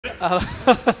All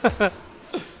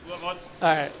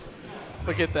right.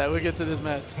 Forget that. We'll get to this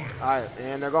match. All right,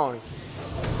 and they're going.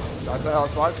 Start to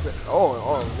Sparks.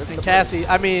 Oh, this is And Cassie,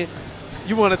 I mean,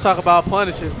 you want to talk about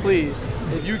punishes, please.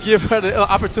 If you give her the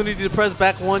opportunity to press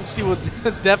back one, she will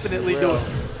definitely do it.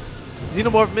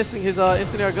 Xenomorph missing his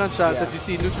instant air gunshots that you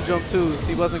see neutral jump twos.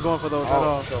 He wasn't going for those at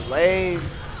all. Delayed.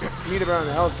 Meter burn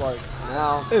the Hell Sparks.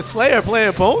 Now. It's Slayer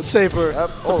playing Bone Shaper.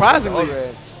 Yep. Surprisingly.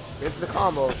 This is the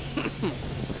combo.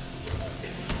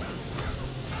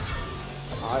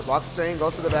 All right, box string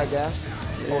goes to the back dash.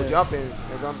 Yeah. Oh, jumping.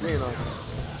 Here comes Xeno.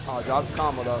 Oh, drops the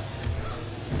combo though.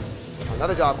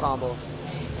 Another drop combo.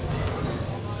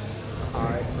 All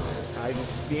right,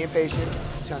 just being patient,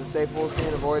 trying to stay full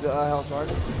screen, avoid the Hell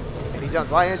Sparks. And he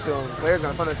jumps right into him. Slayer's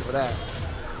gonna punish it for that.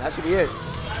 That should be it.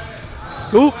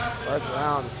 Scoops. First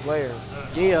round, Slayer.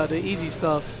 Yeah, the easy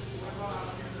stuff.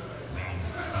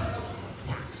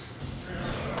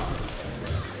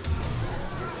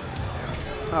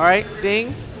 All right,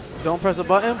 ding. Don't press a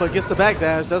button, but gets the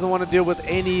backdash. Doesn't want to deal with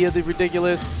any of the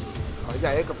ridiculous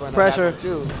pressure.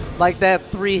 Like that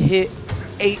 3-hit,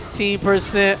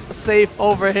 18% safe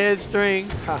overhead string.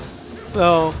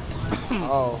 So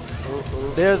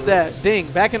there's that. Ding,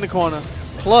 back in the corner.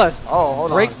 Plus,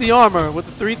 breaks the armor with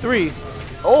the 3-3.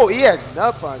 Oh, EX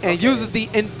Nut Punch. And uses the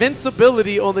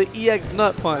invincibility on the EX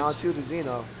Nut Punch. Down 2 to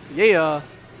Xeno. Yeah.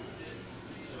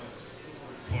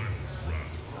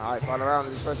 All right, final round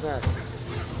of this first match.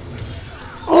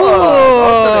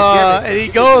 Oh, and he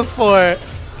goes for it.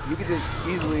 You could just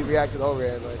easily react to the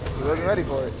overhead, but he wasn't ready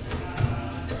for it.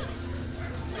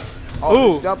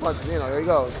 Oh, jump punch Xeno. Here he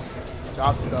goes.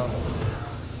 Drops it though.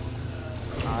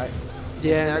 All right.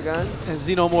 Yeah. Snare guns. And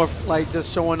Xenomorph like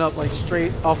just showing up like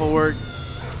straight off of work.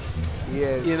 He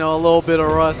is. You know, a little bit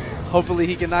of rust. Hopefully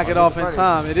he can knock it off in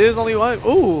time. It is only one.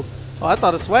 Ooh. Oh, I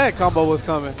thought a swag combo was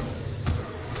coming.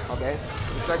 Okay.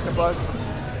 Section plus.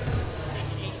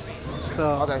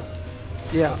 So. Okay.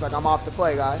 Yeah. Looks like I'm off the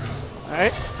play, guys. All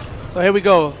right. So here we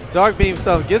go. Dark beam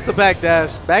stuff. Gets the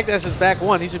backdash. Backdash is back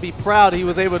one. He should be proud he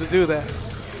was able to do that.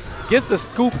 Gets the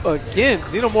scoop again.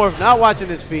 Xenomorph not watching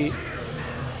his feet.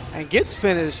 And gets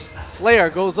finished. Slayer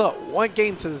goes up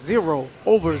 1-0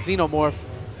 over Xenomorph.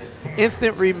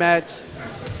 Instant rematch.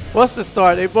 What's the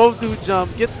start? They both do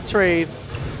jump. Get the trade.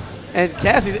 And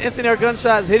Cassie's instant air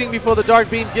gunshots hitting before the dark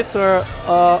beam gets to her,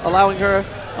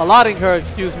 allotting her,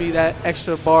 excuse me, that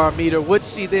extra bar meter, which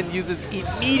she then uses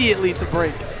immediately to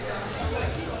break.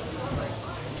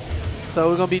 So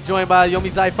we're gonna be joined by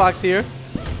Yomi Xenomorph here.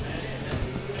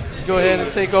 Go ahead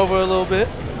and take over a little bit.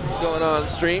 What's going on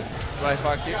stream?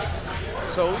 Xenomorph here.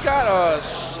 So we got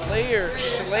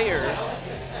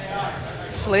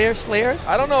Slayers.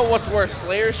 I don't know what's worse,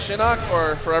 Slayers, Shinnok,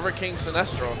 or Forever King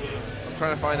Sinestro. I'm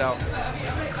trying to find out.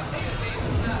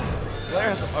 Slayer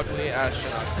has an ugly ass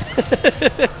Shinnok.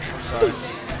 I'm sorry.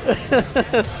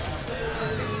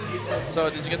 So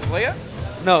did you get to play yet?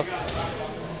 No.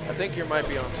 I think you might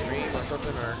be on stream or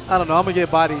something, or I don't know. I'm gonna get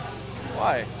bodied.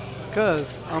 Why?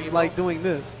 Cause I'm like doing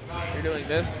this. You're doing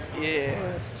this? Yeah.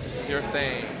 This is your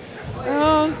thing.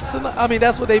 I mean,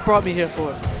 that's what they brought me here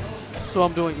for. So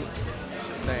I'm doing it. It's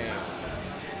your thing.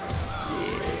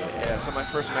 Yeah. So my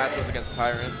first match was against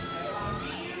Tyrant.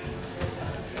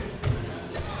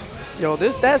 Yo,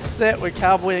 that set with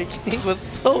Cowboy and King was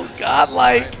so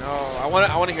godlike. I know. I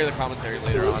want to hear the commentary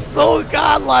later on. It was so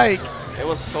godlike. It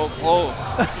was so close.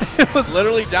 It was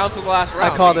literally down to the last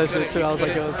round. I called that shit too. I was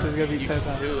like, yo, this is gonna be 10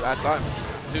 times. Dude, I thought,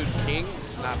 King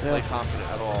not play confident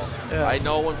at all. Yeah. I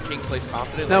know when King plays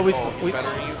confident, no, like, he's better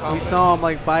than you confident. We saw him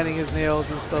like biting his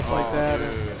nails and stuff like that.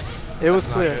 Dude. It was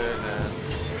That's clear. Not good, man.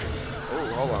 Oh,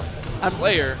 hold on.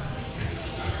 Slayer.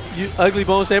 You ugly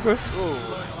bone shaper? Ooh,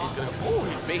 he's gonna. Oh,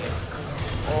 he's baiting.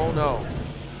 Oh no,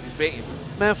 he's baiting.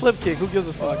 Man, flip kick. Who gives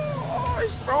a fuck? Oh,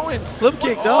 he's throwing. Flip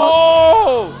kick, dog.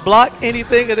 Oh! Block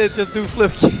anything and then just do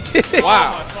flip kick.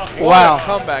 Wow. Wow. What a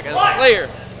comeback. And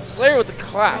Slayer with the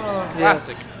claps.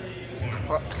 Classic.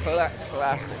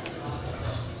 Classic.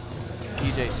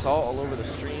 DJ Salt all over the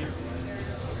stream.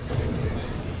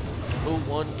 Who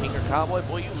won, King or Cowboy?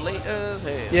 Boy, you late as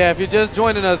hell. Yeah, if you're just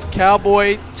joining us,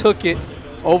 Cowboy took it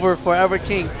over Forever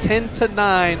King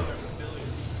 10-9.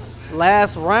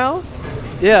 Last round?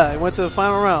 Yeah, it went to the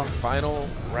final round. Final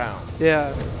round.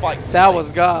 Yeah. Fight. That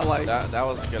was godlike. That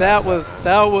was good. That was.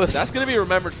 That's gonna be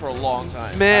remembered for a long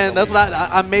time. Man, that's what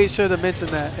I made sure to mention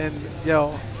that. And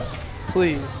yo,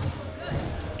 please.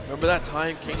 Remember that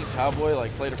time King and Cowboy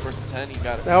like played a first to 10? He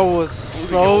got it. That was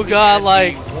so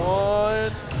godlike.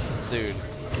 One, dude.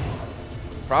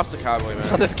 Props to Cowboy,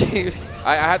 man. This game.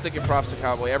 I have to give props to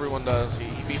Cowboy. Everyone does. He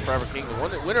beat Forever King,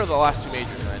 the winner of the last 2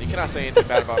 majors, man. You cannot say anything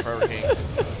bad about Forever King.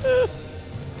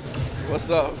 What's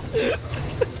up?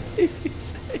 Wait.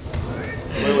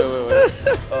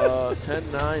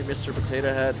 10-9, Mr.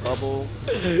 Potato Head, Bubble,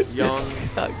 Young,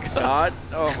 God.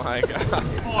 Oh my God.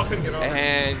 Oh, I couldn't get over.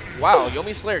 And wow,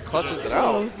 Yomi Slayer clutches it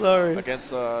out. I'm sorry.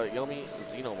 Against Yomi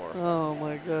Xenomorph. Oh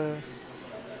my God.